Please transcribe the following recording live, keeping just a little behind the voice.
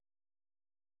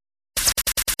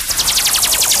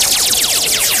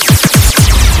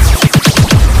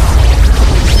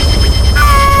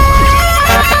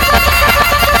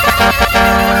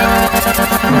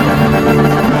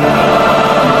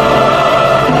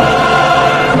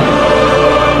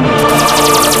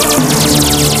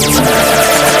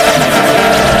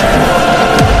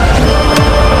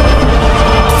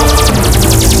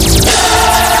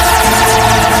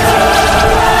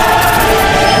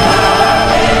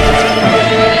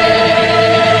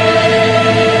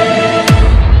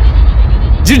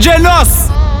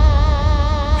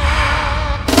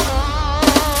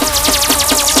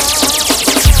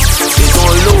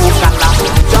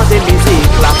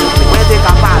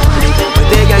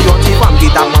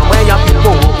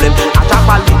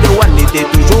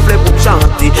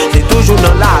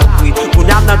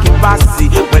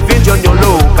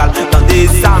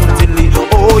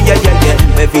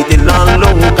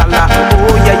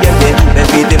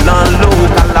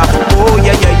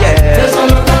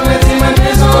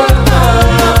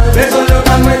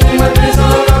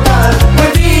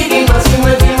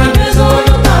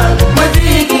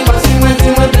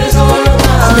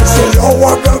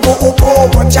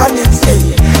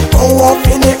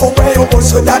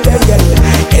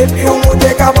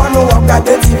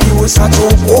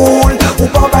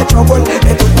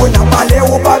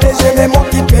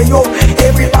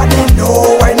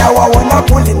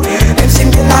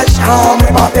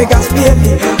te gaspiller.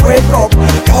 Wake up,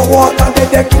 your water de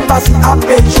deck in basi a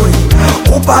péjoui.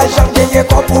 Ou pas j'en gagne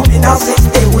comme pour bien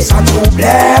assister. Ou ça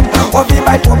problème, on vit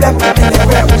pas de problème.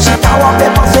 Mais ou chita ou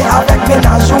fait penser avec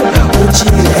ménage ou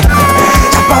chile.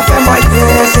 T'as pas fait moyen,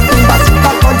 c'est une basi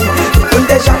pas connue. Tout le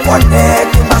déjà connaît,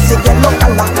 qui basi quel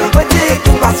local là. Me dit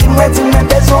qui basi moi dit mes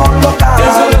besoins local.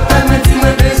 Besoin local, me dit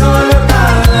mes besoins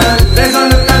local. Besoin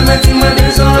local, me dit mes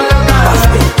besoins local.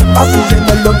 Parce que j'aime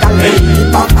le local, qui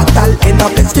pas fatal et non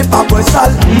parce qui pas beau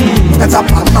sale. Quand ça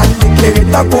pas mal éclairé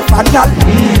tant qu'au fanal.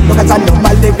 Quand ça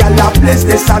normal légal la place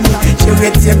des amis. J'ai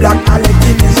retiré black à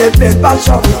l'équilibre, j'ai fait pas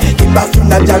changer. Qui passe dans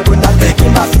la diagonale, qui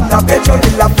passe dans la pétrole,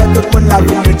 il a fait tout le monde la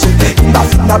roue de chill. Qui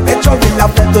passe dans la pétrole, il a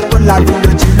fait tout le monde la roue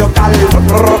de chill local.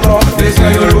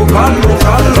 Design local,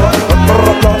 local.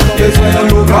 Design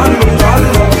local, local.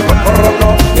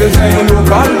 Design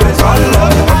local, local.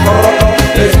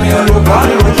 Design local,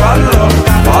 local.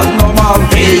 Base normal,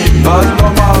 base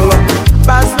normal.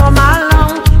 Base normal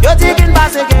long. Yo dis qu'il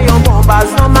passe que yon bon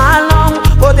base normal long.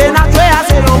 Côté naturel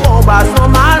c'est yon bon base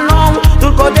normal long. Tout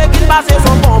le côté qu'il passe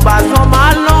son bon base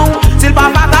normal long. S'il pas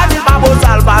fatal, s'il pas beau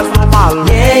sale base normal.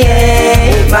 Yeah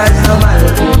yeah, base normal.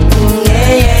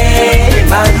 Yeah yeah,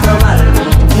 base normal.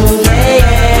 Yeah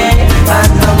yeah,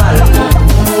 base normal.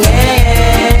 Yeah yeah.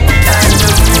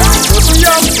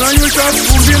 Une chance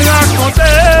pour bien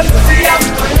raconter.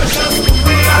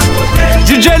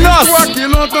 DjNos. Histoire qui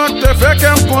longtemps te fait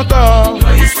qu'elle me content.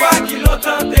 Histoire qui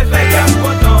longtemps te fait qu'elle me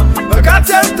content. Le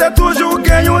quartier t'es toujours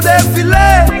gagné au défilé.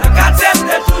 Le quartier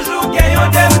t'es toujours gagné au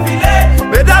défilé.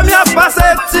 Mesdames y'a passé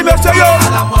petit monsieur yo. À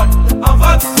la mode, en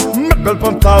vote. Mets belle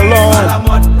pantalon. À la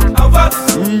mode, en vote.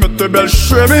 Mets tes belles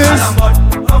chemises. À la mode,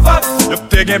 en vote. Y'a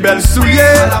t'es gain belles souliers.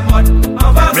 À la mode,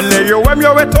 en vote. Mais les yo aiment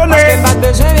yo étonné. Parce que pas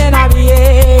besoin bien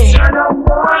habillé,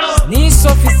 ni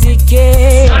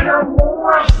sophistiqué,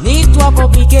 ni trop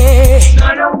compliqué.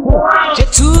 J'ai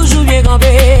toujours bien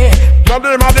campé.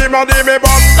 Mandi, mes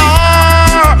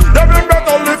bâtards. Y'a bien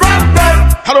mettre le vapeur.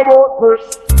 Hello, boss.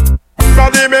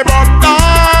 Mandi, mes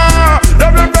bâtards. Y'a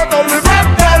bien mettre le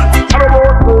vapeur. Hello,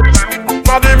 boss.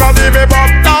 Mandi, mes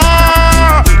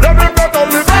bâtards. Y'a bien mettre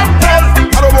le vapeur.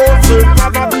 Hello, boss.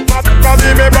 Mandi,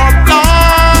 mes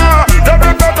bâtards. Y'a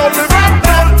bien mettre le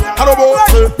vapeur. Hello,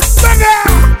 boss.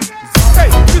 Hey,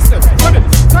 listen, tenez,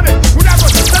 vous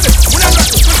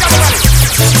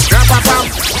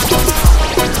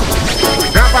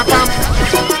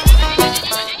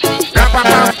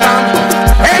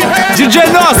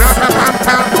DjNos.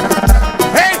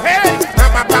 Hey, hey,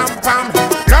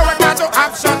 là où est-ce que tu as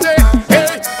chanté? Hey,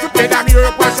 toutes les dames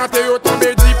y'a pas chanté, y'a tombé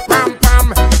dit pam pam.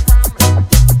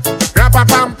 Pam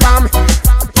pam pam.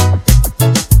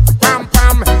 Pam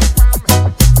pam.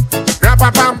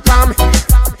 Pam pam pam.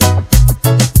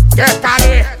 Qu'est-ce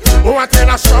qu'allez? Ou entrer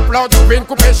dans la shop là, ou vine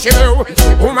couper chez nous.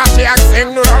 Ou marcher avec 5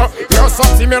 nous là. Y'a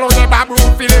sorti mélanger babou,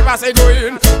 filer passer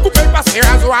d'oïne. Couper passer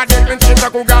rasoir, déclencher tant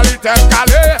qu'on galit tête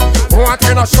calée. Ou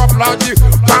entrer dans la shop là, dit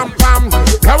pam pam.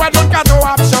 Là où est-ce que tu as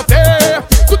chanté?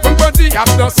 Tout le monde dit ap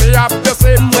danser, ap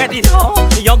danser. Mwen di non,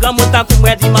 yon grand moutan kou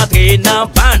mwen di m'entre nan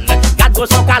ban. Gat gros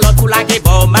son calot pou la ge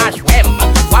bon ma chouem.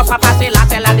 Wa fa passer la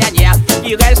c'est la dernière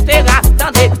qui restera.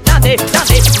 Tendez, tendez,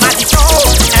 tendez, ma di non.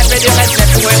 Un peu de respect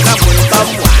pour un grand moun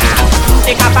comme moi.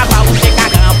 T'es ka papa ou t'es ka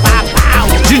grand papa.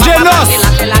 DjNos.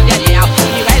 C'est la dernière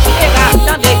qui restera.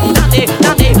 Tendez, tendez,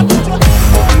 tendez.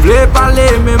 M'vle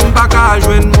parler même pas qu'à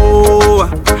joindre mot.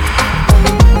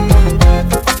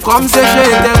 Comme c'est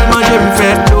chez tellement j'aime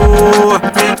faire l'eau.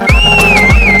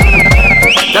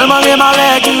 Tellement mes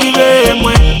malais qui vivent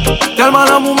moi. Tellement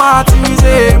l'amour m'a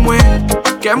attisé moi.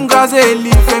 Qu'aime gazer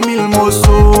li fait 1000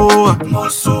 morceaux.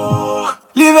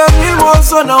 Li fait 1000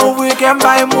 morceaux dans ouvrir qu'aime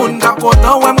bailler moun. K'a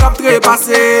content ou m'k'ap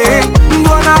trépasser.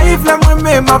 M'don naïf l'aime moi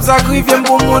même m'a sacrifié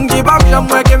pour moun qui pas j'aime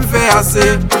moi qui m'fait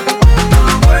assez.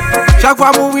 Chaque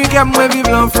fois mourir qu'aime moi vivre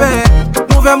l'enfer.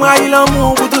 Nous fait m'railler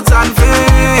l'amour pour tout ça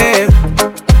n'fait.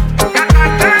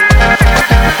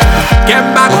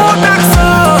 Qu'aime pas gros taxo.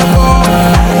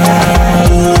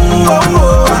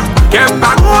 Qu'aime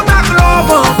pas gros taxo.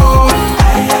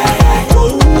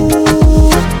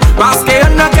 Parce que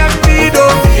y'en a qu'aime vide.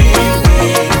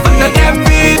 Y'en a qu'aime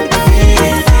vide.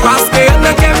 Parce que y'en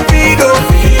a qu'aime vide.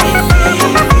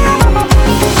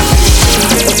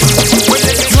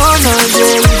 Non,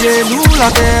 nous la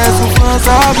terre souffrance à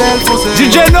belle fossée.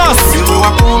 DjNos. Ou à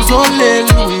consoler,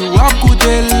 ou à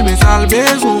coûter, mais ça le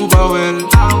besoin pas well.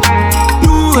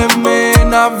 Nous aimer,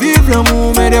 n'a vivre l'amour,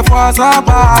 mais des fois ça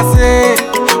passe.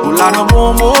 Ou là dans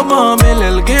bon moment, mais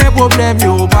l'elle gagne problème,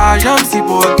 yo pas jamais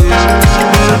supporter.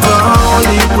 Elle prend, on y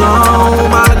prend,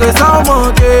 malgré ça on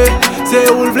manque. C'est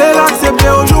où le v'lait l'accepter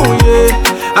aujourd'hui.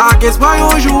 A qu'est-ce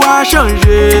qu'on joue à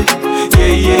changer?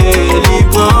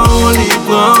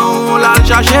 Libran, la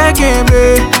chercher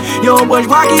Kembe. Yon branche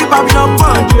voix qui pa j'en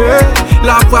prendre.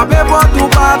 La frappe est pour tout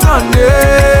pas attendre.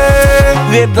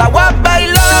 Red la wap by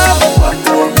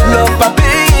love pa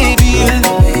pay bill.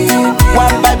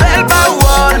 Wap by belle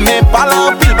parole, mais pas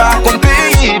l'empile pas qu'on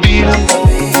paye bill.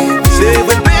 C'est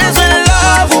vrai besoin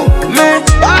love, mais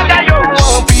pas d'ailleurs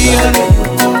en pile.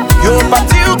 Yo pas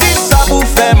dire qui ça vous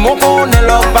fait, mon connaît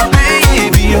love pa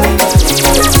pay bill.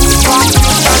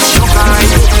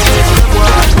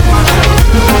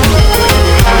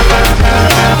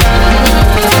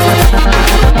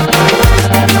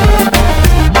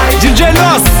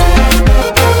 DjNos.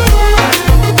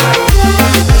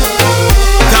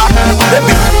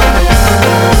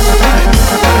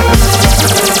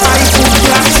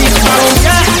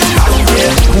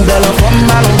 Poubelle en forme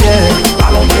ballon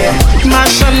bière.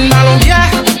 Machin ballon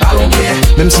bière.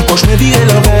 Même si poche me vire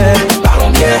l'envers.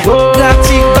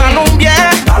 Pratique ballon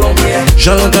bière.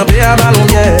 J'en campé à ballon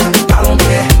bière.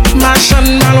 Machin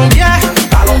ballon bière.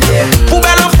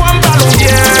 Poubelle en forme ballon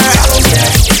bière.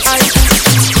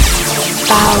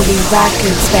 Bowley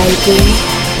Records, baby.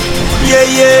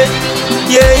 Yeah.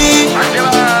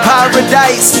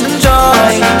 Paradise,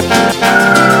 enjoy.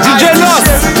 DjNos.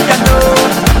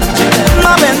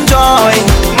 Love, enjoy.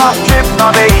 My trip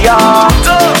on the yard.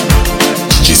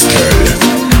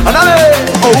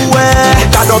 Oh ouais.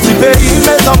 T'as dans du pays,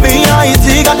 mais en pays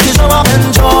Haïti, quand tu joues,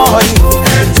 enjoy.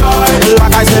 La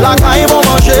caille, c'est la caille, bon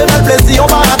manger, le plaisir, on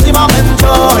va la team,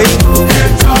 enjoy.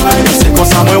 C'est comme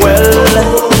ça, moi, well.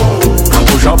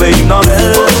 J'en vais une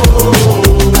nouvelle.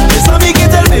 Les amis qui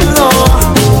t'aiment bien,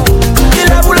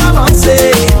 il est pour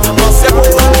l'avancer. Pensez pour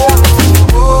ça.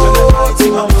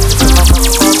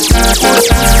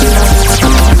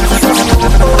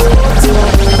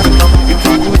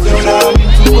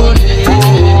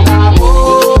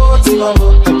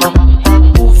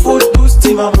 Pour foot, tous,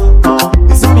 ti maman.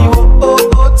 Les amis,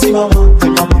 ti maman.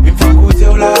 Il me fait goûter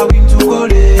au la wim tout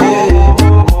collé.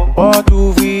 Porte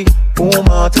ouvrie pour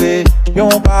m'entrer.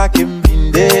 Yon pas qui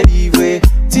m'vin délivrer.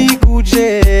 Ti coup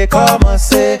j'ai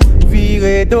commencé.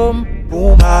 Virer d'homme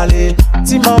pour m'aller.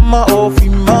 Ti maman offre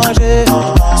manger.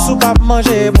 Soupe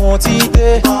manger bon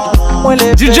tité. Moi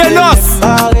les DjNos.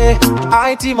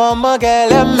 Aïe ti maman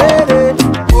qu'elle aime m'aider.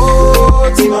 Oh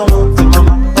ti maman.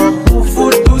 Pour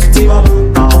foot tous ti maman.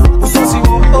 Pour son si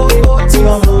oh ti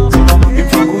maman. Il me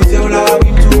fait goûter au la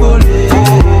wim tout collé.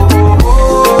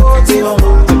 Oh ti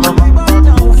maman.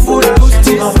 Pour foot tous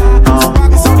ti maman.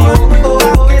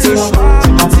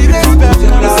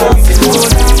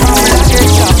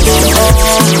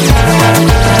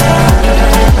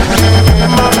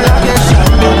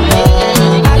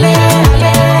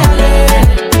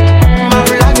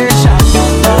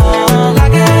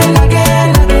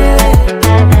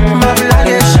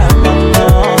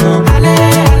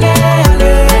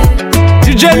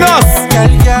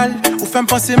 Femme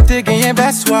penser m'te gagné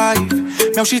best wife.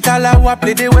 Mais j'suis à la ou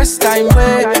appelé des West Time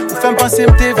way. Ou femme penser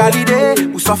m'te validé.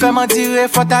 Ou soit fait mentir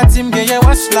faut ta team gagné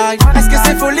Westlife. Est-ce que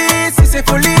c'est folie? Si c'est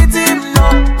folie, dis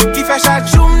non. Qui fait chaque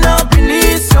jour non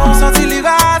punition. Sorti les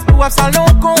races pour avoir salon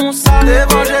comme ça.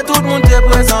 Devant j'ai tout le monde te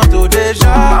présente tout déjà.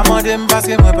 Pas m'en parce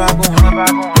que moi pas bon.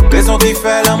 Raison qui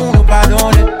fait l'amour nous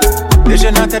pardonner. Les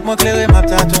jeunes en tête m'éclairer ma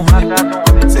tâton.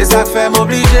 C'est ça fait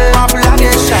m'obliger. Ma blague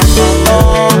chaque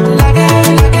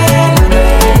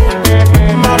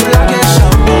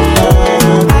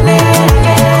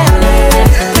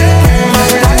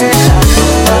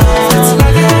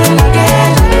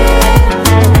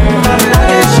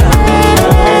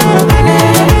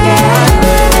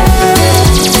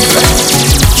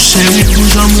Chérie, pour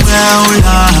j'en mourir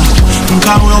là,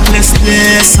 m'ka ou place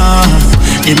descend.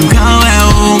 Et m'ka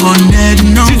ou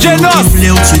gonne non. DjNos. Qui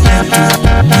ou tu t'es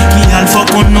qui a le faut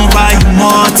qu'on non pas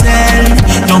immortel.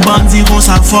 Yon bandit qu'on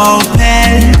ça fort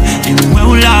belle. Et moi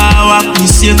ou là ou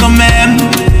apprécier quand même.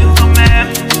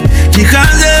 Qui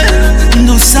case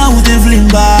nous ça ou te vle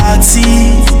m'bâti.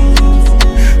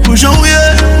 Pour j'en ouye,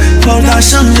 quand la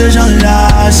change j'en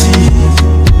lâche.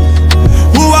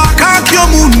 Ou a kak yo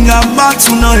moun nga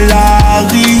batou nan la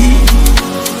ri.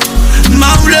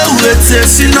 Ma vle ou ete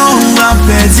sinon ou a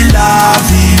perdi la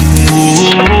vi.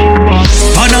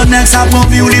 Pendant nek sa pon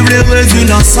vi ou li vle redu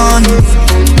l'ensan.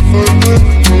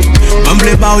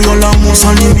 M'vle ba ou yon l'amour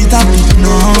sans limite à tout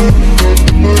non.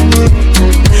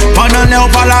 Pendant le ou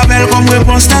pas la belle comme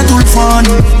réponse t'as tout le fun.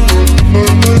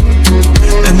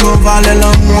 Et nous valait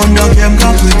l'amour donc y'aime qu'à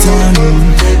prétendre.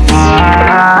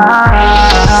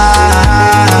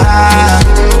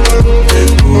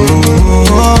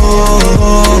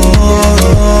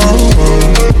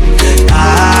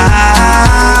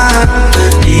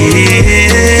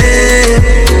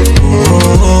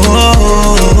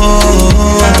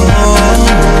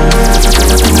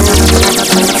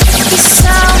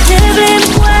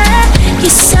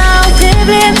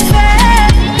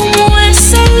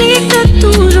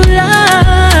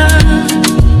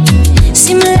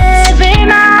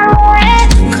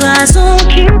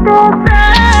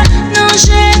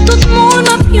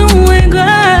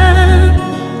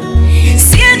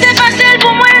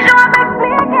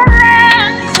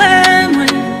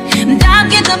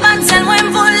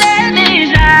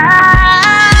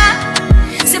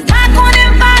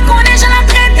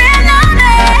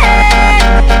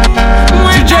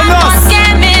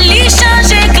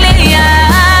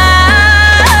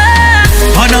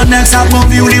 next ça prend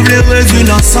vie ou livre les revues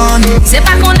dans son. C'est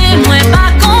pas qu'on est, moins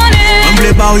pas qu'on est. On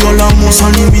blé par yon l'amour sans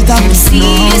limite à tout. Si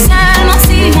seulement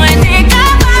si moins t'es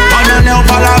capable. Pendant l'air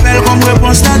pas la belle comme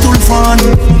réponse à tout le fun.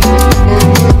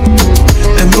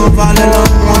 Et me parler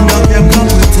l'amour dans quelqu'un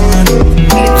prétend.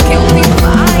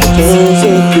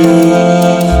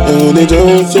 And they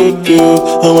down so cute.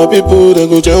 And my people they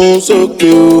go down so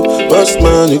cute. Boss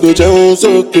man, you go down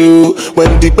so cute.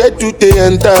 When the bed do they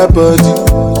enter body,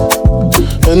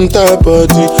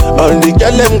 all the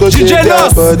girl them go shake their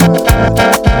body.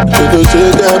 They go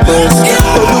shake their body.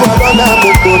 Oh, you are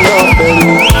gonna go now,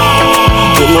 belly.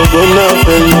 You go now,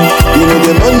 belly. You know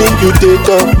the money you take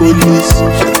up police.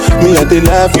 Me and the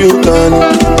life you done.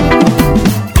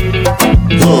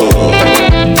 Oh,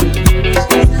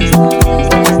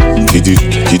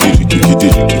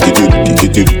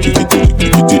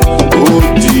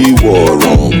 the war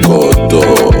on God.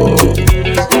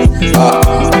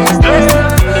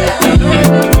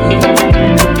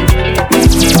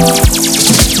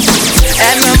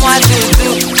 Aime-moi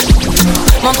doudou,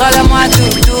 montre-le-moi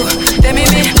doudou. T'es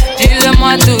mimi,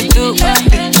 dis-le-moi doudou.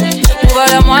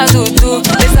 Prouve-le-moi doudou.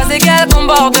 Et ça c'est quel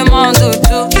comportement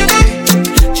doudou.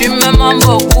 Tu me mens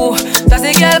beaucoup. Ça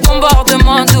c'est quel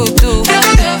comportement doudou.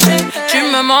 Tu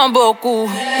me mens beaucoup.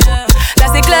 Là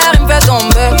c'est clair, il me fait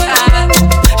tomber.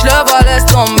 Je le vois, laisse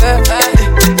tomber.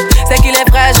 C'est qu'il est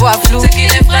frais, je vois flou.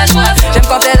 J'aime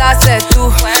quand t'es là, c'est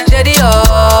tout. J'ai dit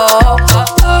oh.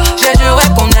 J'ai juré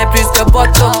qu'on est plus que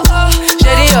poteau.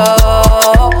 J'ai dit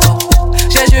oh.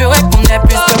 J'ai juré qu'on est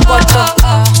plus que poteau.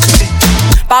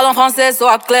 Parle en français,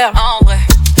 sois clair.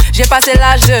 J'ai passé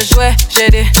l'âge de jouer. J'ai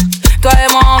dit toi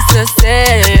et moi on se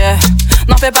sait.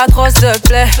 N'en fais pas trop s'il te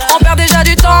plaît. On perd déjà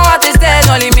du temps à tester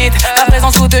nos limites. Ta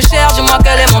présence coûte cher, dis-moi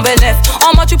quel est mon bénéfice.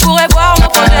 En moi tu pourrais voir nos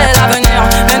projets d'avenir.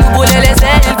 Mais nous brûler les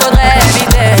ailes, il faudrait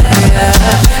éviter.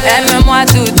 Aime-moi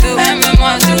doudou,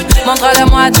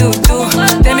 montre-le-moi doudou.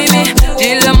 T'es mimi,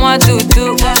 dis-le-moi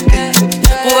doudou.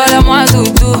 Prouve-le-moi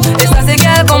doudou. Et ça c'est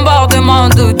quel comportement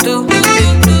doudou.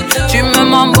 Tu me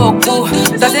mens beaucoup.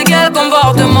 Ça c'est quel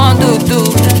comportement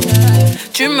doudou.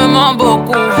 Tu me mens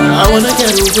beaucoup. I wanna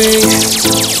get away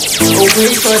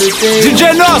for the day.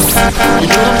 DjNos. You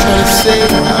know what I'm trying to say.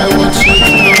 I want you to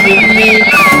come with me.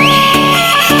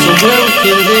 Somewhere we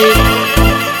can live.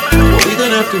 We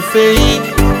don't have to fake.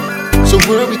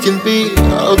 Somewhere we can be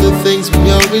all the things we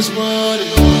always wanted.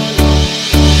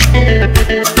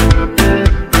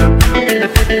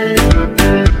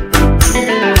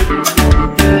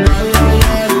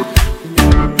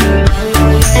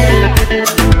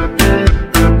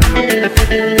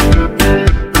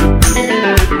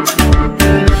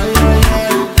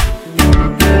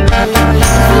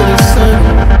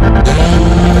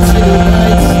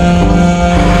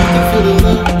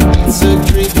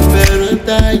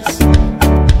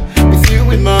 With you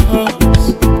in my arms,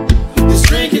 this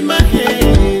drink in my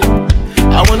hand.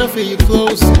 I wanna feel you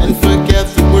close and forget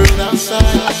the world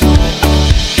outside.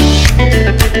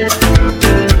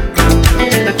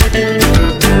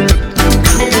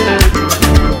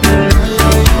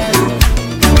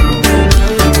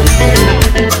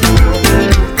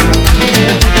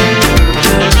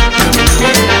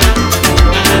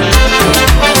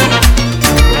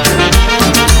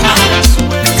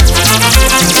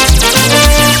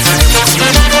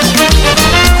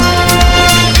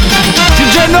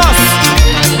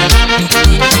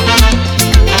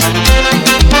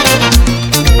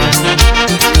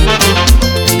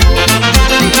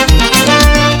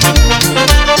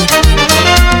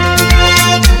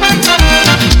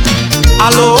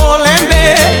 Allô, Lembe.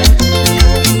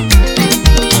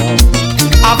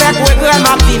 Avec regret,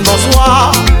 Martine,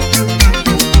 bonsoir.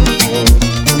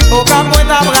 Au cap, moi,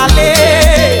 t'as bralé.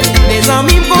 Mes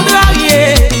amis me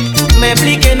contrariés,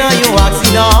 m'impliqués dans un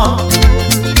accident.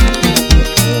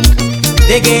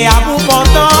 Dégâts à bout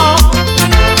portant.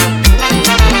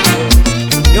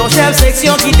 Yon chef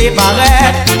section qui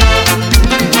déparait.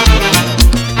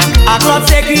 À cause de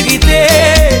sécurité,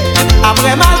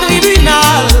 après mal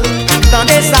tribunal.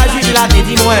 Tandis ça juge là, t'es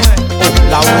dit moi. Oh,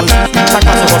 la rouge, ça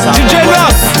casse comme ça.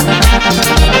 DjNos.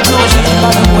 Non, je dis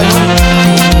pas de moi.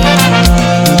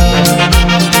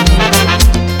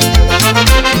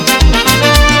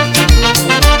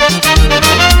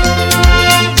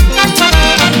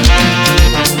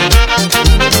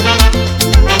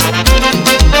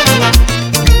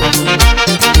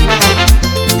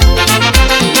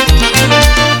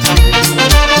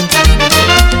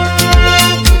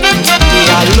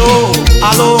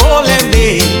 Allô, Lembe.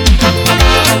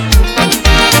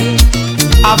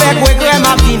 Avec regret,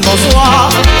 Martine, bonsoir.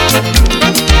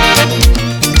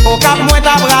 Au cap, moi,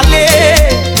 t'as bralé.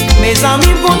 Mes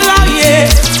amis me contrariés,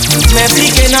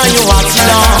 m'impliquer dans un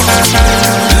accident.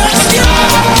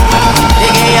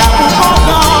 Et il y a pour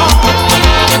comprendre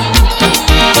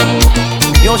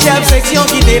yon chef section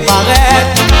qui déparait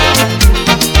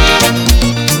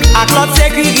à l'autre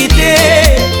sécurité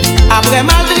après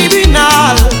mal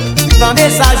tribunal.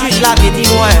 Tandis ça juge la vie dit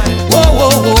moi. Oh oh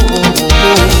oh oh oh.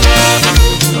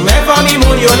 Mes familles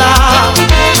mon yo là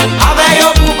avec yo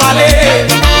pour parler.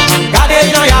 Gardez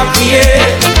gens y a prié.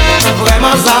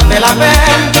 Vraiment ça fait la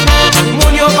peine.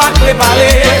 Mon yo pas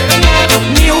préparé.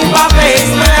 Ni ou pas fait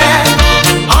exprès.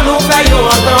 On nous fait yo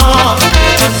entendre.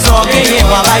 Sans gagner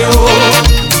travail yo.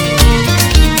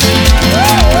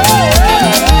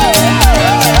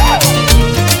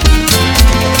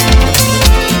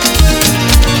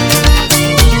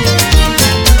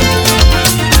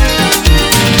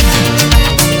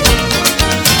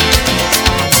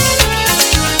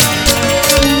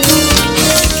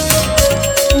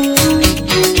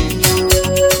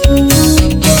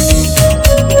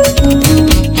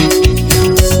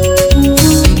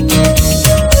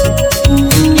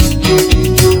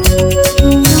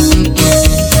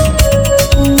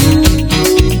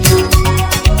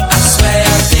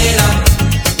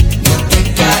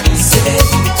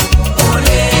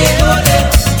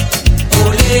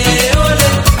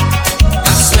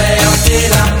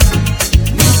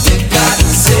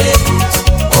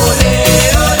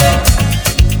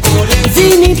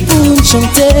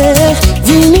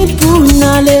 Vini pour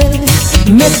n'aller,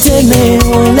 mettez mes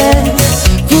en l'air,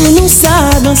 pour nous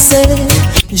ça danser.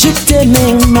 Je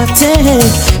t'aimais matin,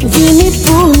 vini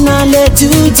pour n'aller, du.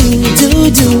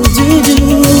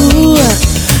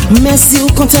 Merci ou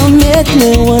content mettre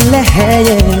mes en l'air. I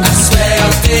swear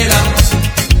I'll stay là,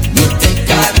 nous t'es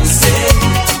cassé.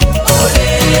 Olé,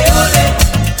 olé,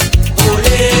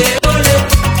 olé, olé.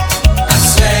 I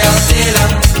swear I'll stay là,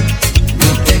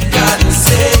 nous t'es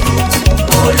cassé.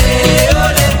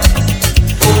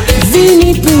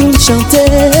 Vini pour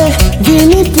chanter,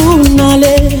 vini pour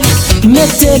n'aller,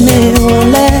 mettez mes en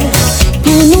l'air,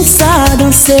 pour nous ça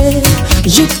danser.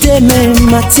 Je t'aimais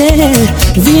matin,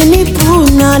 vini pour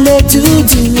n'aller, du.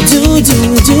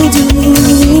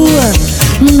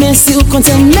 Merci ou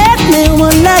content mettre mes en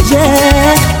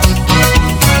l'air.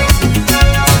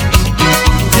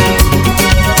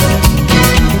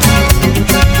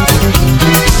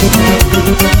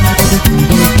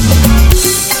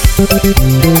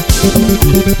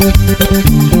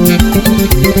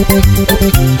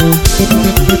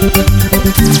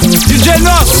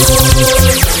 DjNos.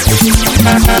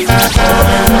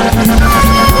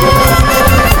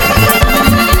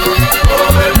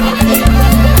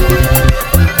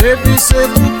 Baby c'est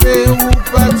coupé ou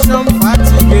pas de jambe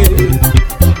fatiguée.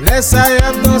 Laisse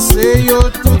ailleurs danser yo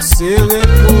tout serré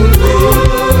collé.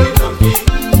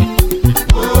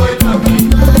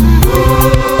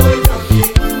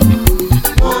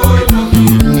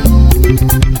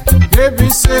 Baby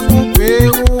c'est coupé ou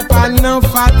pas non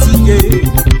fatigué.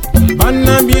 On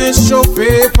a bien chauffé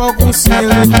faut qu'on serre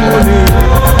collé.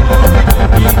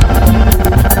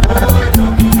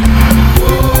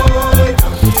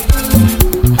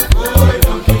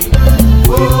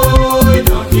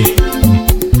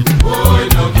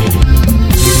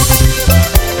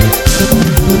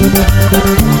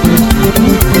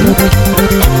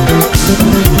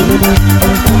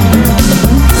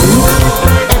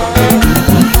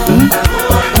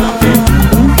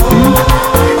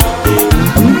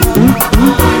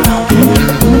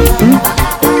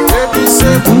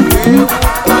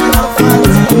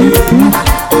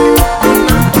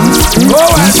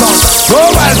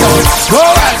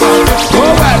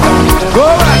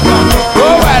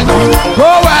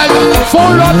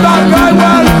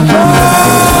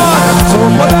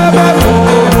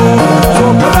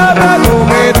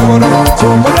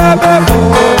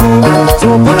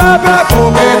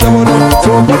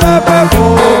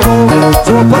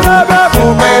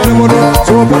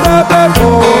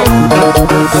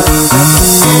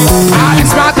 Alex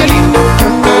Martelly,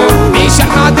 Michel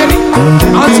Martelly,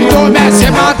 Antito Messi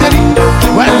Martelly,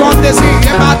 Welcome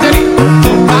Désiré Martelly,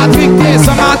 Patrick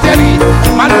Tessa Martelly,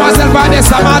 Mademoiselle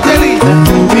Vanessa Martelly,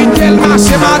 Michael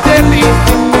Marché Martelly,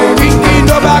 Pinky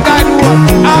no Bagadou,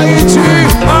 Haïti,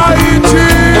 Haïti.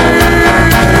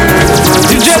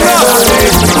 DjNos.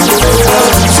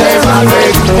 C'est ma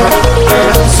lady,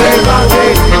 c'est ma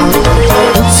lady,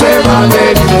 c'est ma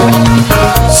lady,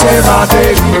 c'est ma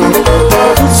lady,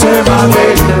 c'est ma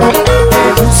lady,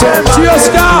 c'est ma lady.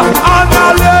 Oscar, en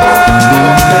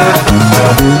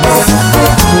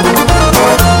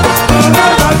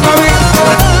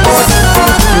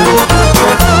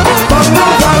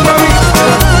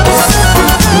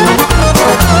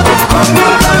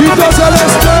Vito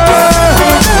Celeste.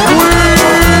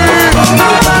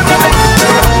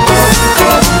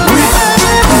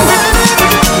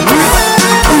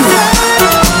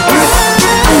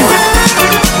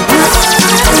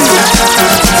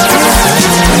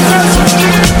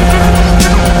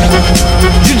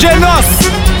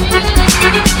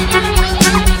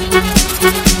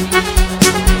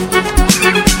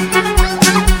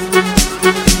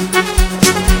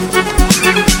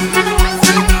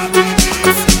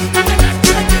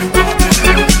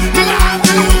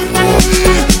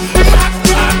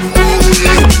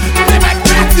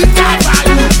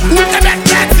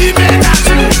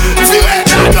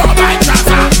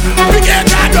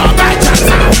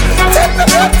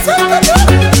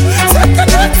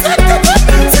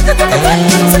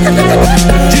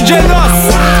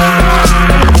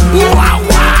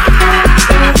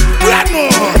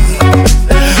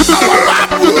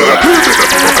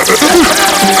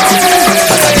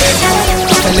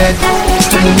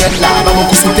 nous mettre là, maman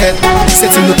pousse sous tête.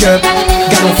 C'est une cup,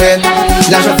 galon fait,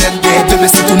 l'argent fait, deux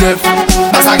vestiges tout neuf.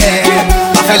 Bassaré,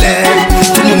 Baffelet,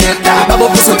 tout le monde met là, maman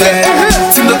pousse sous tête.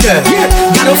 C'est une cup,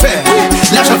 galon fait,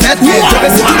 l'argent fait, deux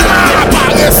vestiges tout neuf.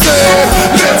 Paresseux,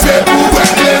 levez pour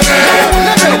éclairer.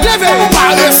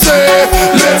 Paresseux,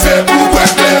 levez pour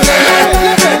éclairer.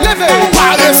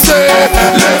 Paresseux,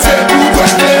 levez pour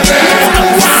éclairer.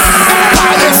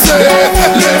 Paresseux,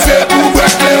 levez pour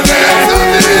éclairer.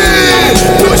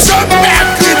 Pour jamais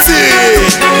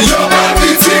critique, y'a pas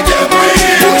critique et oui.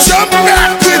 Pour jamais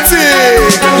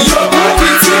critique, y'a pas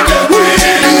critique et oui.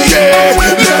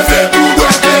 Levez pour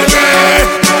éclairer.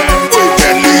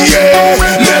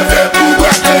 Levez pour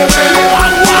éclairer.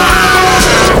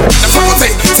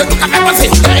 C'est nous qui avons passé,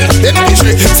 c'est nous qui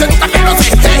jouons, c'est nous qui avons passé.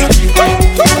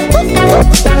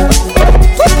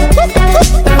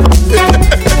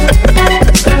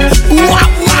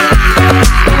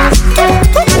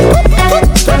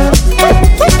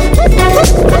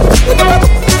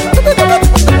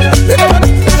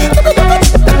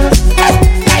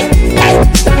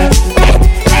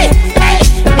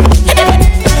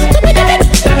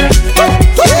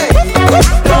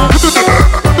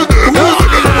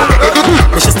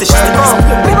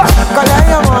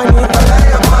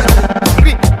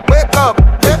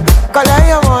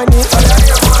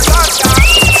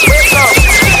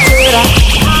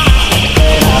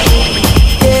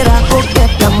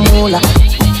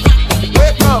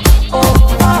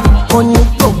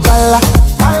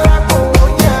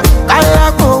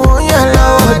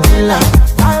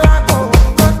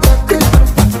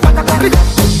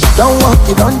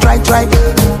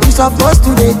 Supposed to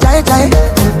be jai jai.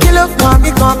 Kill up come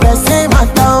person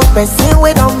matter, person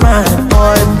we don't mind.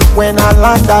 But when I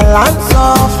land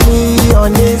softly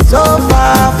on the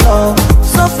sofa floor.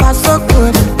 So far so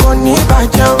good, Bonnie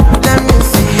Bajo. Let me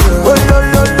see you. Oh lo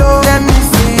lo lo, let me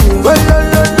see you. Oh lo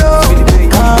lo lo,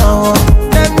 cow.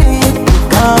 Let me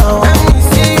cow. Let me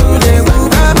see you. They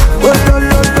move up. Oh lo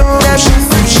lo lo, let me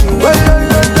see you. Oh lo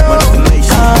lo lo,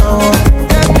 cow.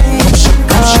 Let me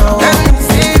cow. Let me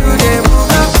see you. They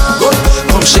move up.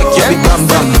 Come shake your big bam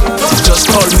bam. Just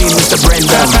call me Mr.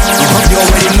 Brendan. You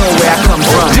already know where I come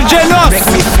from. DjNos. Make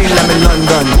me feel I'm in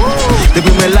London. They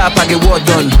bring me lap, I get what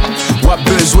done. What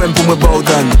birds when put me bow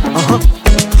down.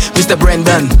 Mr.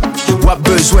 Brendan. What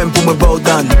birds when put me bow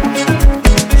down.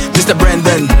 Mr.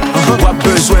 Brendan. What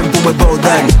birds when put me bow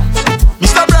down.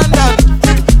 Mr. Brendan,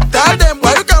 tell them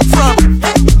where you come from.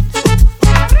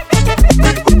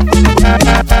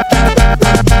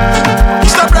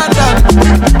 Mr. Brendan,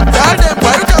 tell them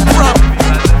where you come from.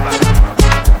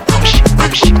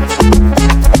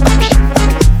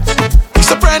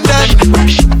 Mr. Brendan, you done.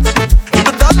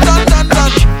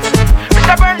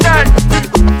 Mr. Brendan,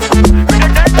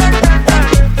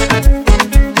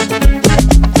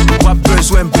 what birds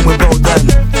when put me bow down.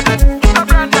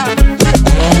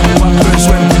 What birds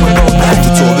when put me bow down.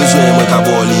 Tout besoin, moi ka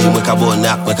boli, moi ka bon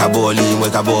nak, moi ka boli, moi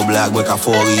ka bon blague, moi ka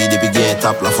fori. Depuis gain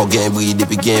tap, la faut gain bruit,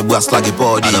 depuis gain bois la ge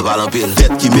party. On va l'empile.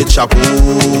 Tête qui met chapeau,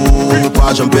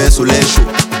 pas jambe soleil chaud.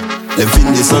 Les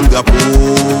vignes descendent drapeau,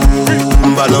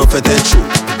 m'ballon fait tête chaud.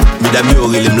 Midame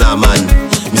yori lim la man,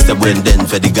 Mr. Brendan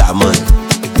fait des gamans.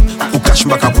 Ou cache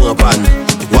ma ka prend pan,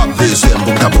 wap besoin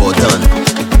pour ka bodan.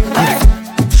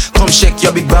 Come shake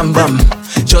your big bam bam.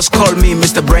 Just call me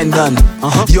Mr. Brendan.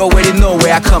 You already know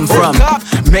where I come from.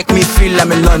 Make me feel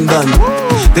I'm in London.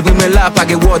 They bring me lap, I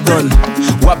get what done.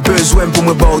 What birds when put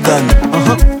me bow down.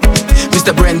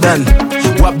 Mr. Brendan.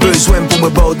 What birds when put me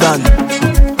bow down.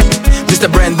 Mr.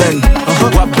 Brendan.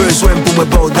 What birds when put me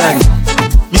bow down.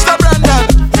 Mr. Brendan,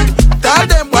 tell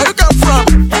them where you come from.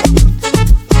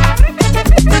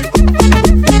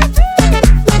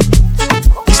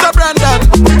 Mr. Brendan,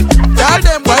 tell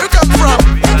them where you come from.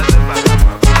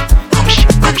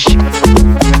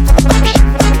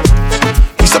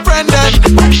 Mr. Brendan, you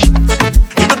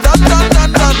done.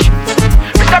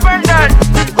 Mr. Brendan,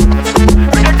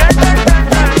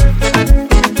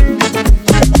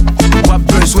 what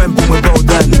birds when put me bow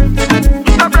down.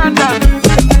 Mr. Brendan,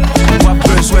 what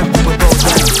birds when put me bow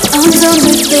down. I'm done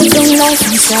with living life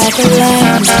inside the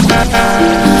lines.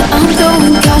 I'm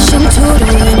throwing caution to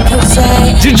the wind, per se.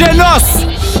 DjNos.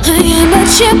 I am a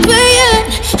champion.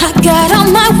 I got all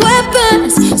my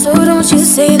weapons. So don't you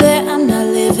say that I'm not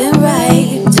living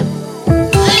right.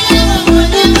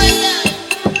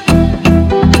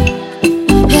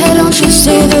 Yeah, don't you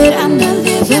say that I'm not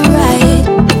living right.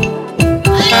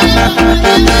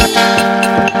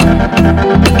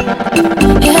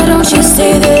 Yeah, don't you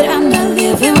say that I'm not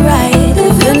living right,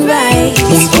 living right.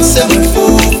 C'est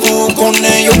fou, qu'on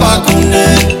est, yo pas qu'on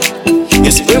est.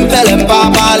 Exprime tel pas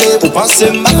parler pour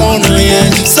penser ma qu'on rien.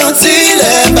 Senti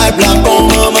les vibes là bon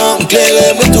maman,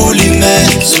 m'clairer moi tout l'humain.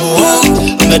 So,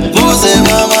 m'être posé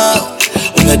maman,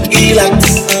 m'être relax.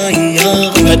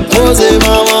 M'être posé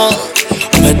maman,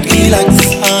 m'être relax.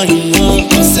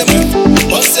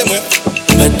 Pensez-moi,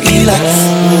 m'être relax.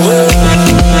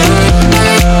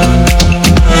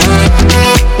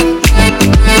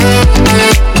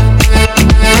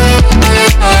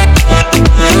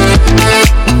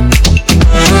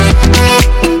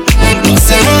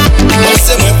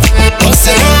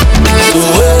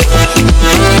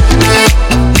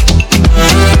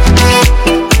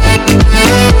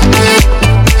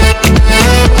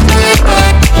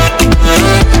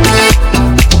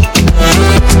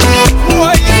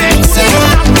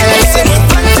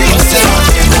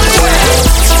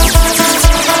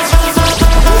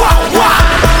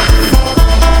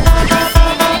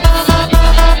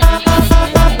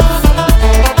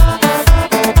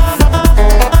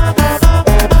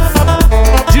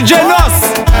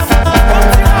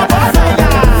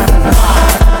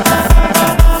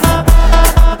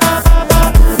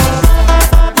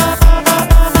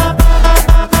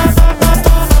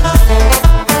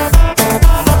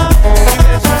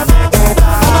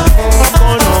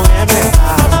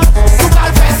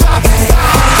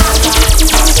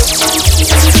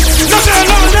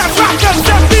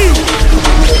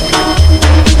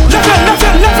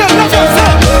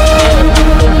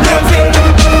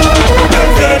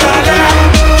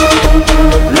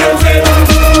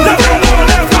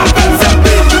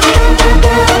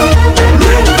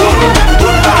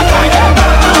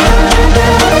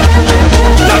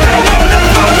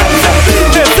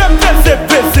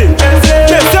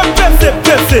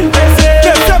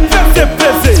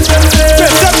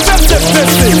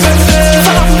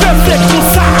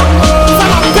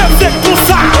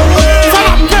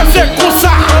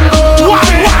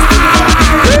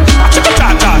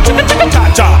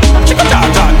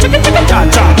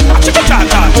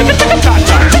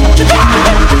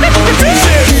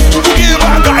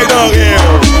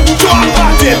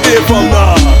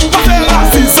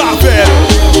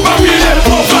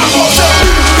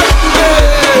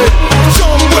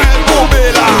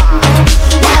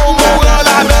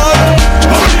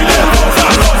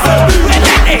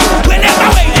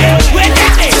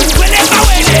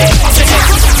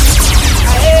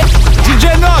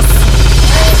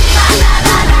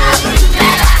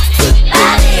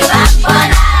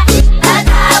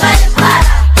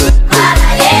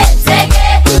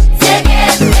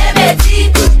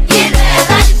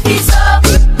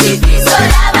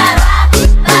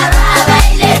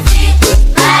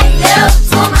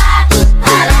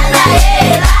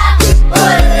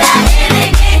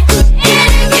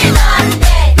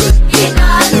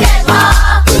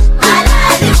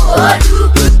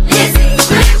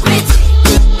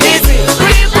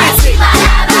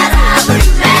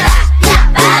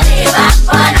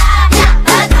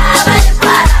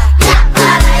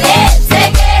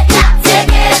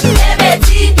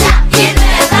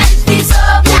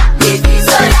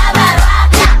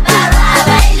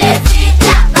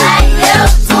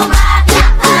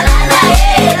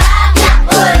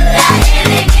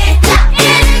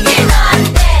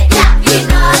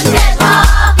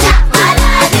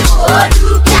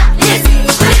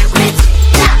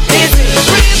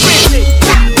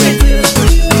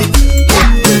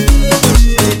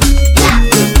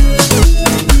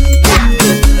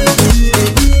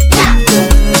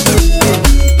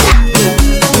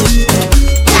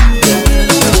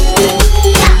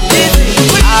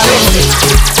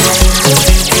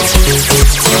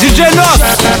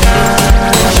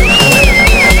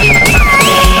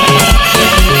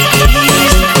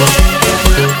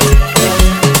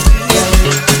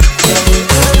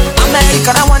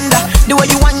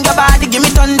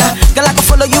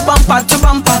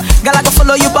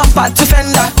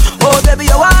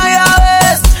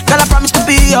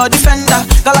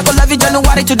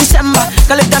 January to December.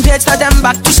 Girl, if them hate, tell them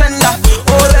back to sender.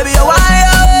 Oh baby, you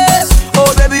wires. Oh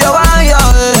baby, you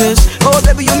wires. Oh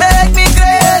baby, you make me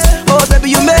grace. Oh baby,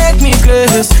 you make me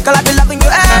grace. Girl, I be loving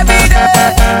you every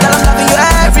day. Girl, I'm loving you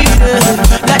every day.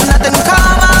 Let nothing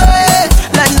come my way.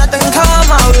 Let nothing come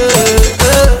my way.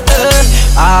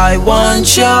 I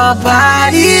want your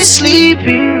body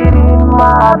sleeping in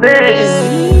my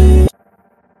bed.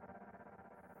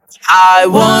 I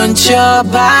want your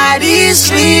body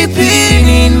sleeping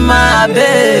in my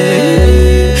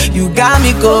bed. You got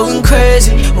me going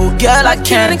crazy. Oh girl, I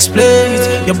can't explain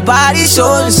it. Your body's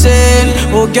so insane.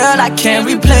 Oh girl, I can't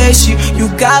replace you. You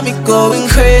got me going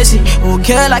crazy. Oh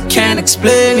girl, I can't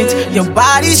explain it. Your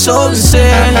body's so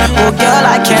insane. Oh girl,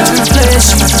 I can't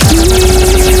replace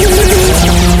you.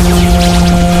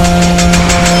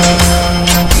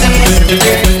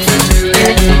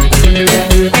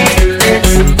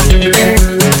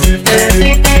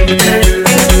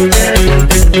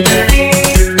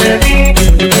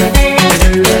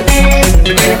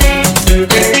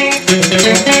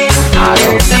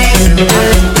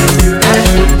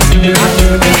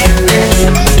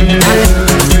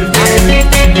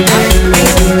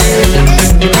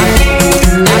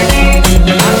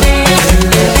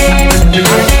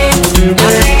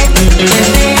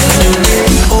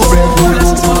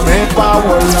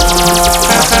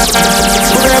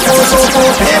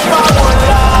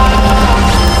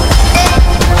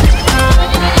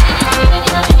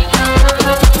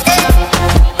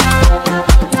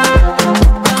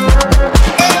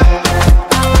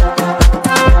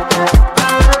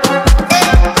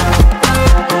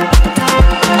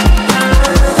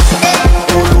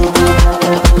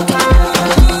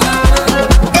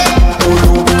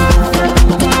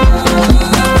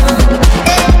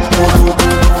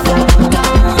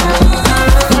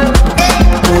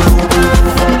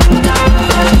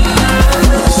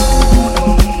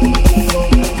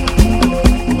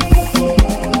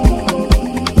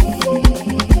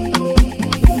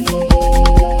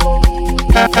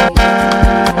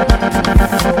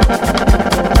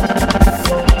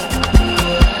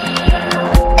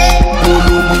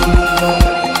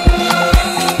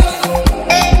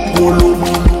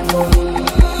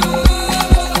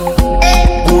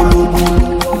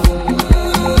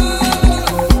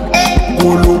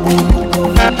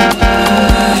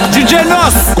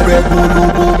 DjNos. Kobe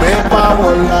golobo me pa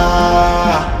wala.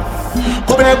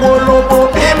 Kobe golobo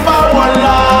me pa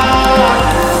wala.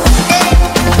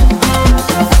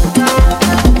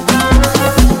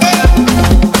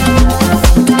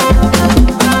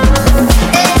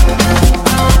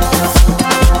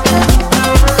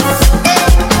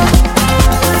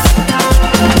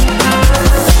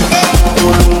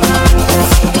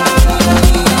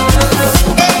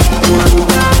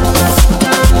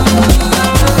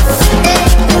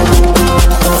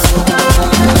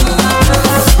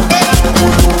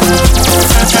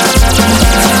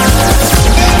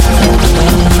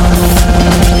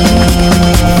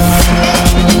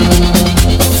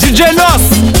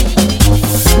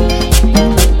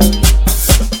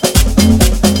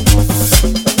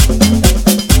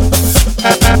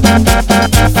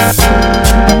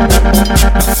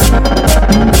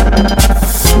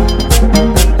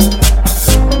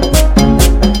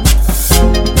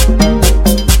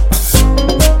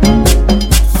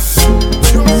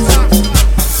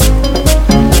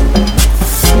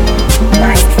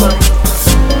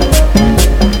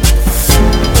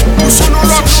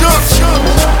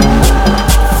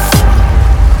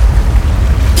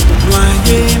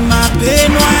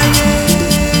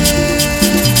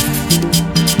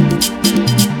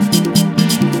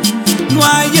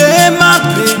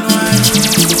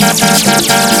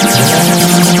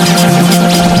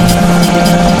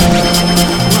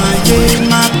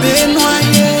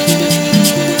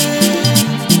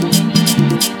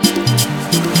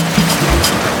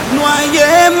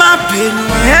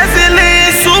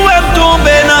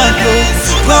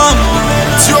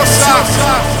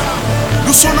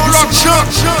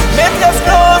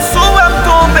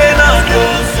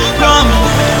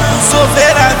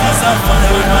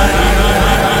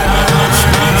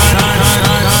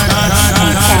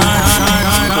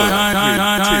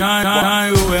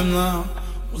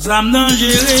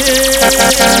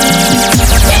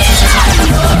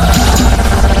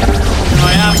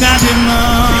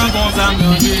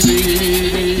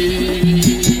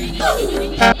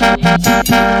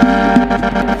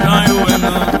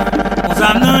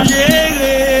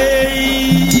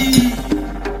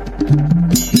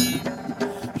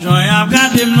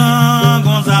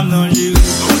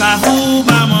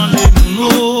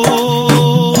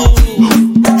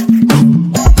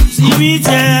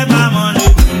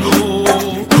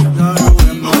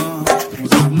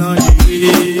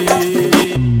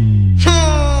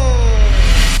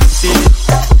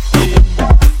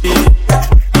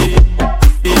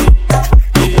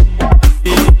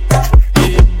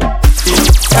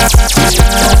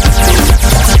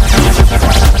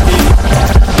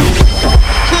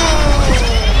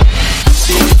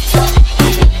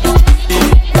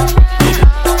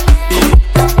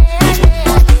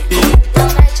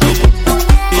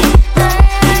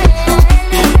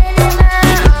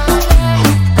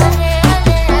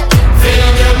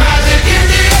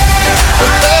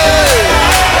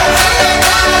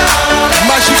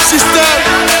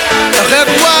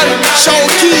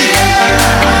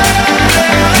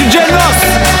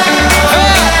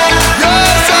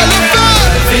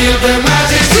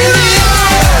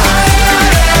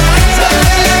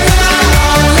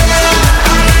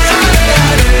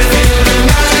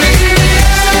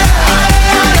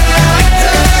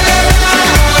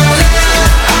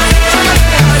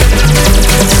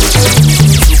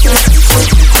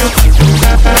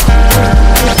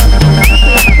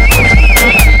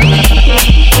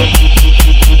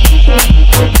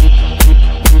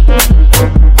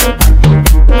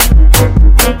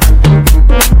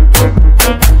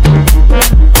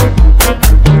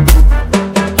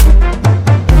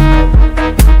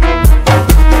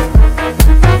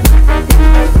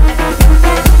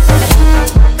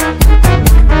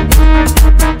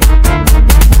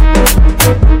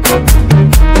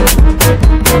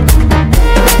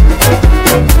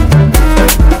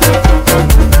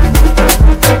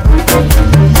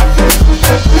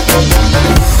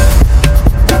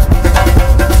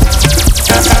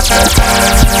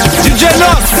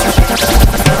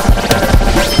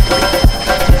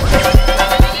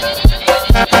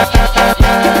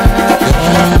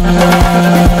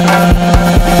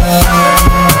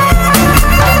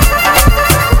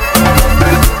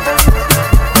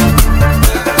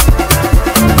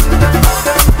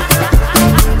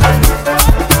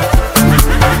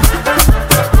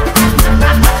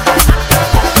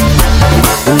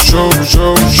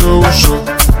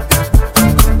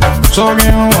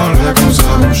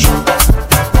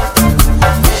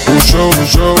 chaud,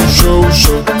 chaud, chaud,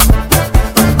 chaud.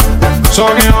 Só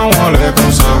quem não olha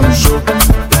com sal chaud.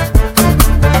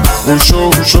 O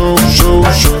show, show, show,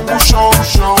 show. O show,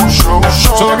 show, show,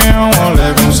 show. Só quem não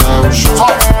olha com sal show. Só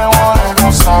quem não olha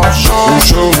com sal show. O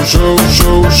show, show,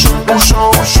 show, show. O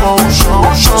show, show,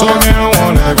 show, show. Só quem não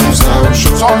olha com sal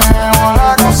show. Só quem não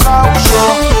olha com sal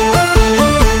show.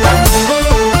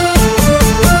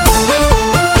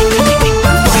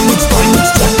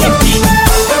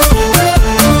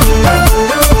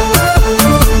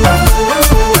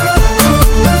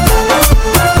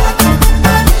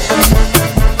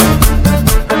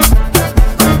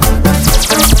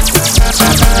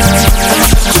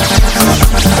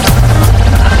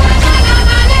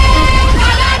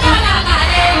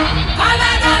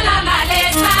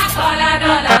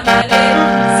 Malé,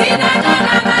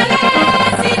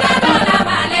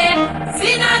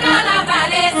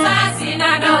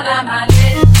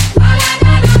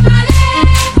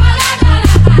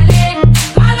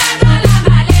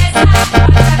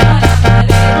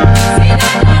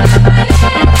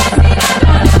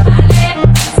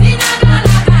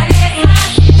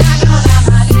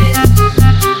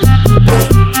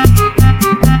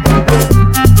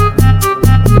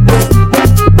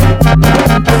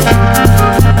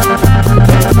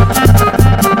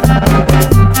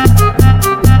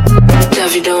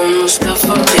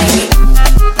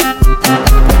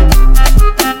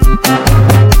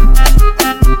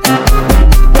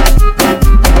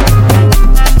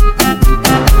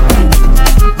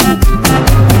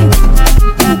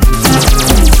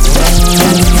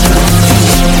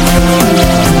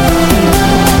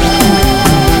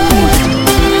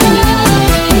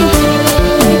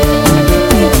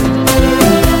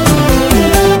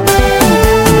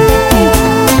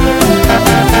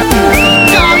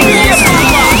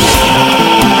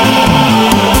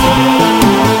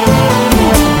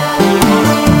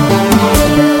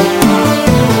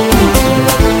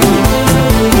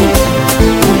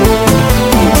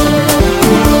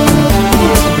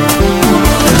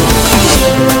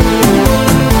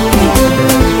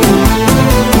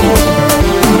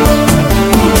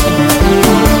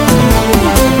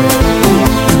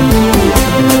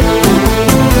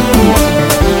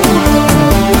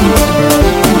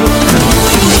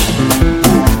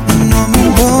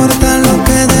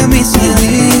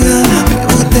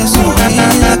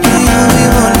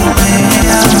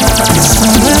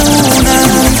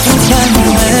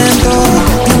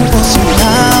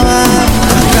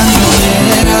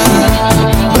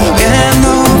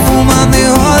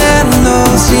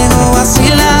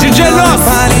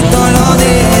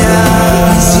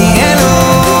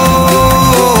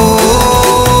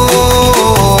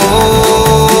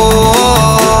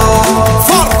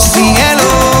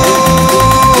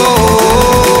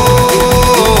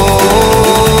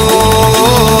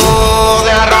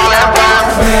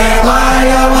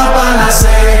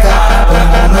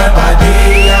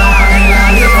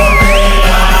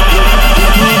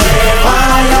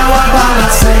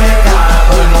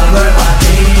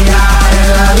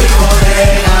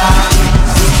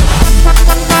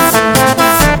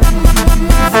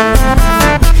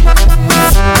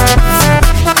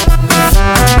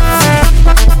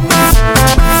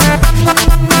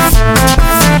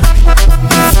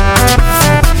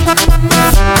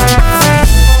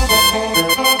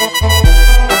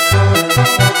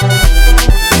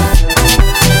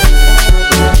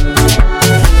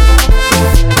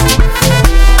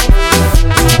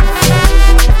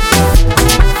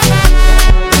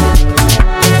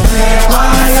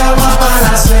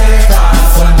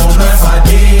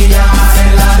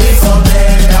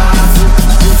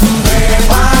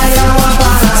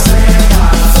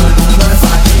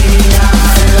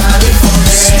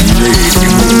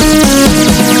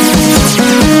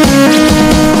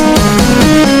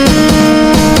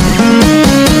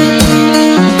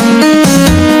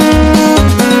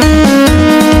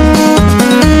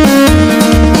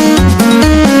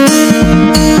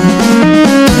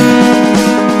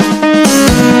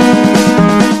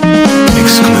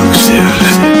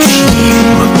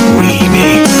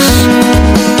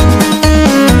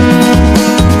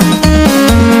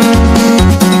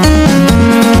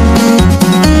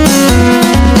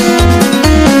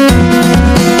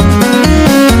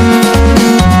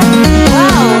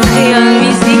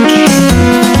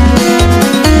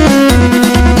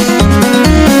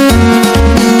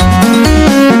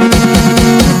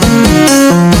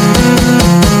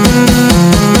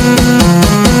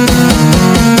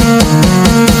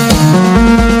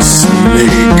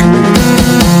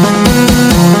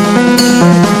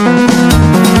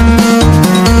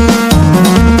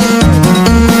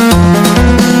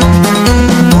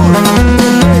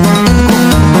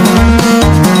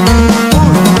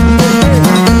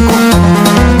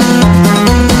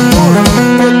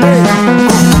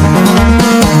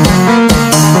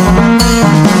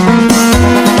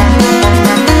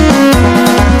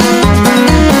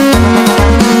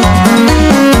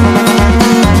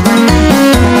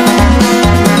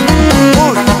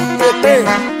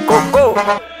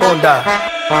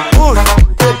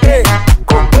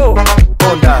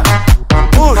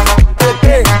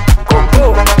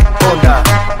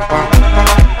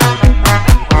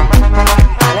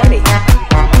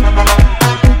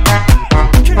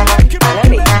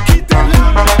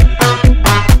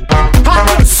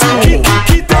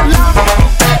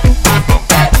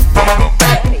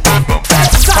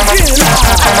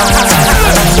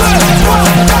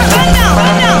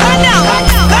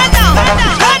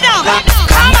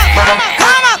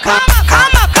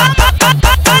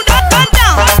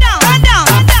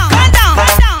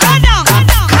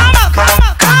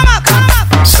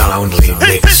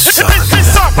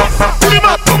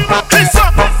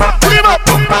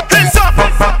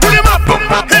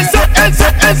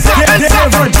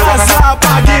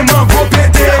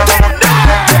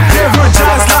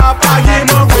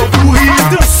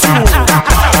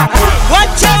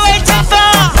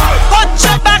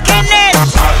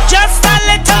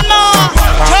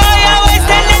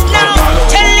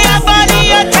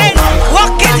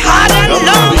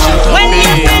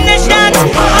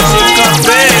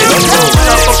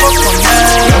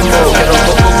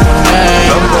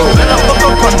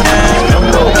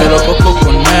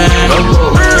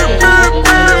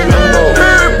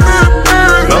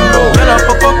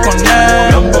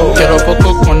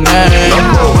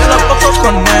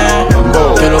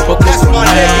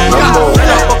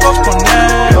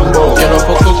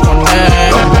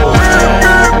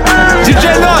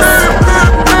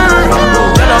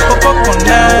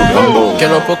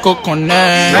 poco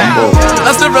connaît.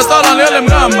 La Silver Star dans les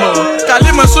Rambo.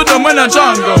 Kalima sous de moi dans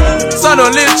Django.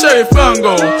 Sadoli Cherry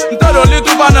Fango. Ntadoli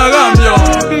tout pas dans Rambio.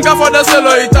 Nka for the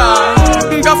Seloita.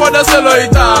 Nka for the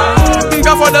Seloita.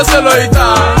 Nka for the Seloita.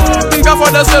 Nka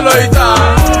for the Seloita.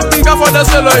 Nka for the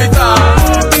Seloita.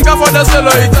 Nka for the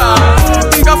Seloita.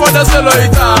 Nka for the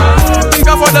Seloita.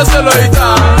 Nka for the Seloita.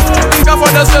 Nka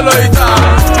for the Seloita.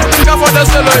 Nka for the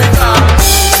Seloita.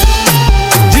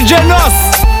 DjNos.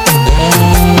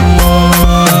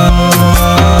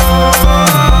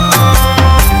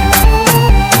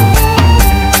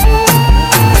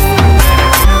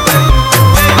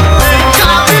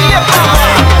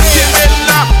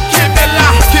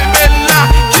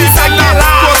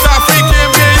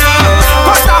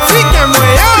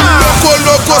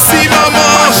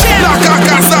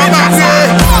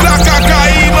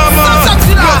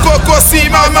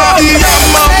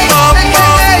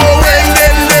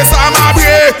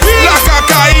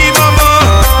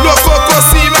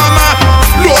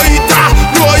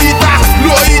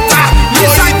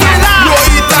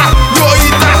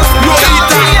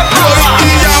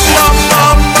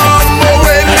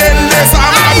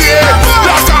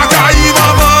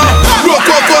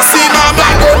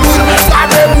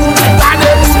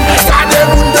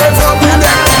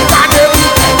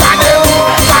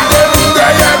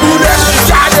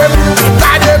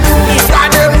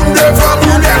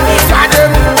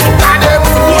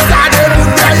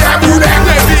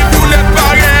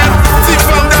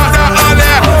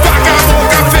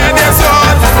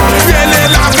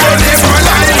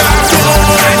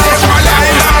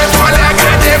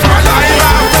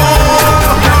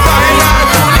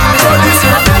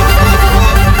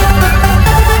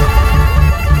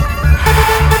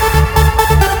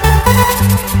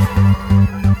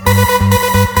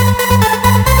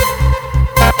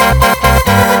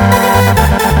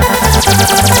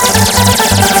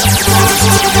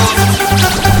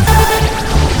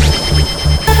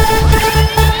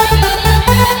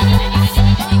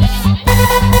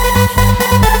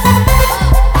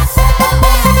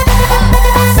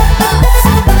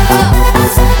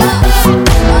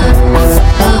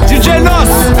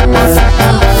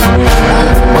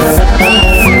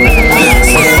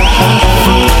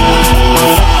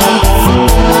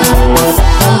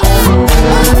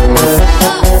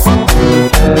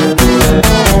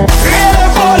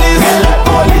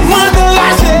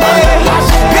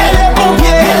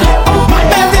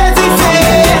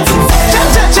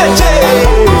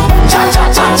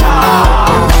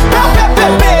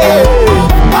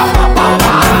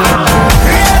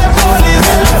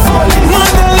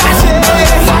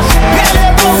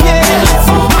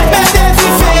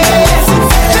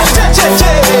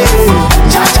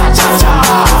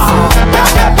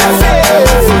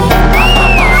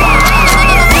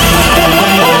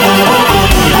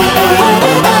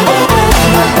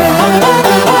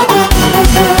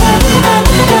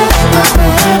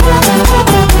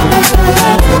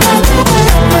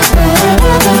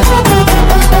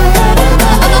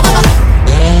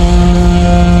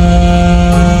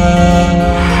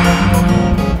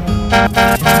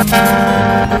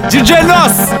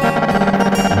 DjNos.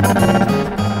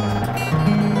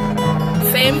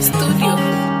 Fame Studio.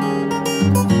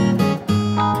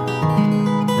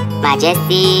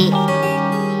 Majesty.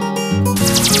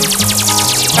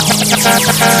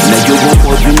 Nèg yo gon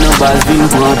produit nan base vin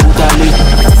grand tout aller.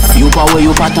 Yo pa we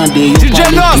yo pa tande yo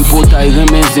parler. Yo potay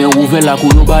remezen ouve la kou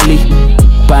yo balé.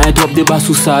 Pa un top de bas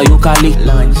sous ça yo calé.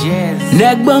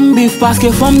 Nèg bam bif parce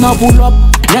que femme nan pull up.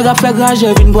 Nèg a fait garage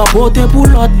vin bois pote pour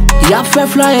l'autre. Y'a fait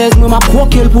flyers moi m'a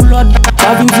croqué pour l'autre.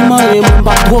 Ta vin di maré moi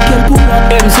m'a croqué pour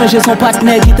l'autre. M songe son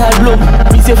partenaire qui t'a blom.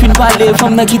 Li se fin parler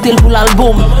femme nan quitter pour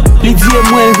l'album. Li di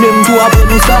moi vle m'tou après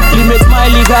tout ça. Li met ma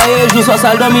li gaé jou so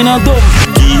sal dominanto.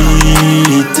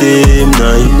 Quitte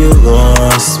nan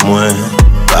ignorance moi.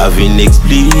 Pas vin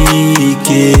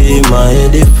expliquer ma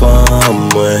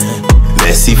défense moi.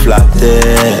 Merci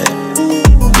flatteur.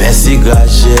 Merci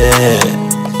gagé.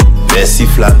 Merci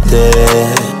flatteur.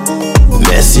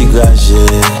 Merci gagé.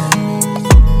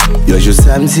 Yo je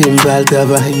samedi m'bal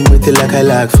travail, mette la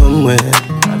calak femme moi.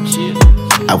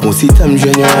 Après si t'as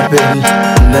m'jeune à peine,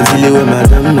 n'a dit ouais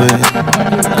madame moi.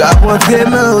 Cap rentrer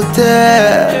main au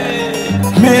terre,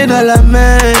 mais dans la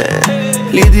main,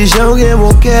 les gens qui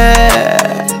mon cœur.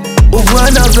 Ouvre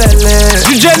dans Bel-Air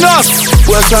DjNos.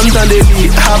 Ouais ça m'tend de li,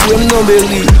 après m'nombe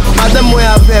li. Madame moi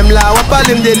a fait m'la, ou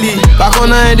parle m'de li. Pas qu'on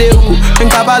a un de ou,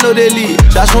 m'ka parle de li.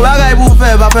 Cherche un bagay pour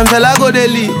faire, pas faire la go de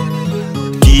li.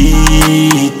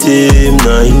 Quitte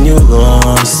m'nan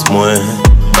ignorance moi.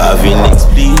 Pas vin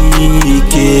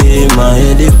expliquer ma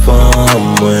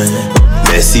défense moi.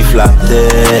 Merci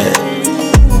flatteur,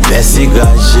 merci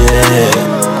gagé,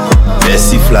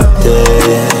 merci flatté,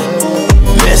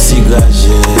 merci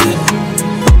gagé.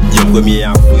 Yo premier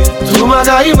avril. Tout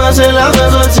bagaille c'est la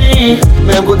ressenti.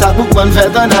 Même quand t'as beaucoup de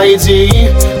fête en Haïti.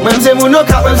 Même c'est mon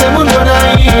cap, même c'est mon naïf.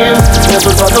 Mais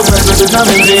tout ça tout presque tout dans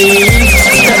même pays.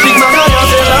 Cette bagaille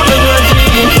c'est la ressenti.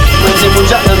 Même c'est mon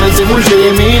Jacques, même c'est mon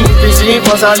Jérémy. Puis si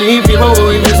pense à lui, puis bon,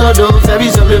 il met son dos. Faire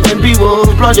visite le même pivot.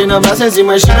 Plonger dans le bassin, si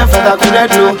moi je suis fait à couler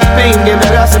de l'eau. Pays une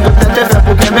guerre, c'est peut-être te faire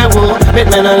pour qu'un béro.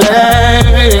 Mettez dans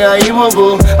l'air, aïe mon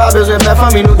beau. Pas besoin de la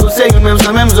famille, nous tous c'est une même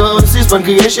sans même zone. Si c'est pas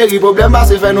crier chéri, problème pas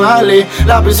c'est faire nous aller.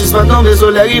 La pluie si c'est pas tomber,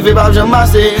 soleil arrivé, pas jamais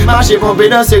passer. Marcher, pomper,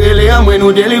 danser, les hommes,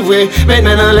 nous délivrer. Mettez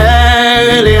dans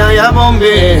l'air, les aïe à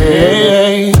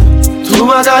bomber. Tout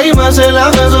bagaille, c'est la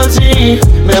ressenti.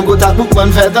 Même quand t'as beaucoup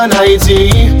de fête en Haïti.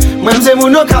 Même c'est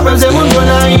mon cap, même c'est mon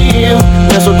naïf.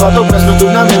 Mais sur toi, tout presque tout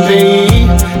dans le même pays.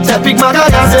 Cette pique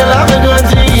bagaille, c'est la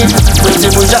ressenti. Même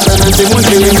c'est mon Jacques, même c'est mon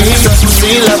Jérémy. Le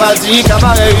souci, la bâtie,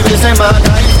 cabaret, c'est ma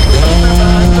caille.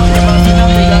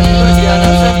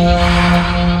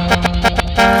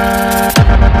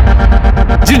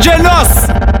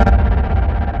 DjNos.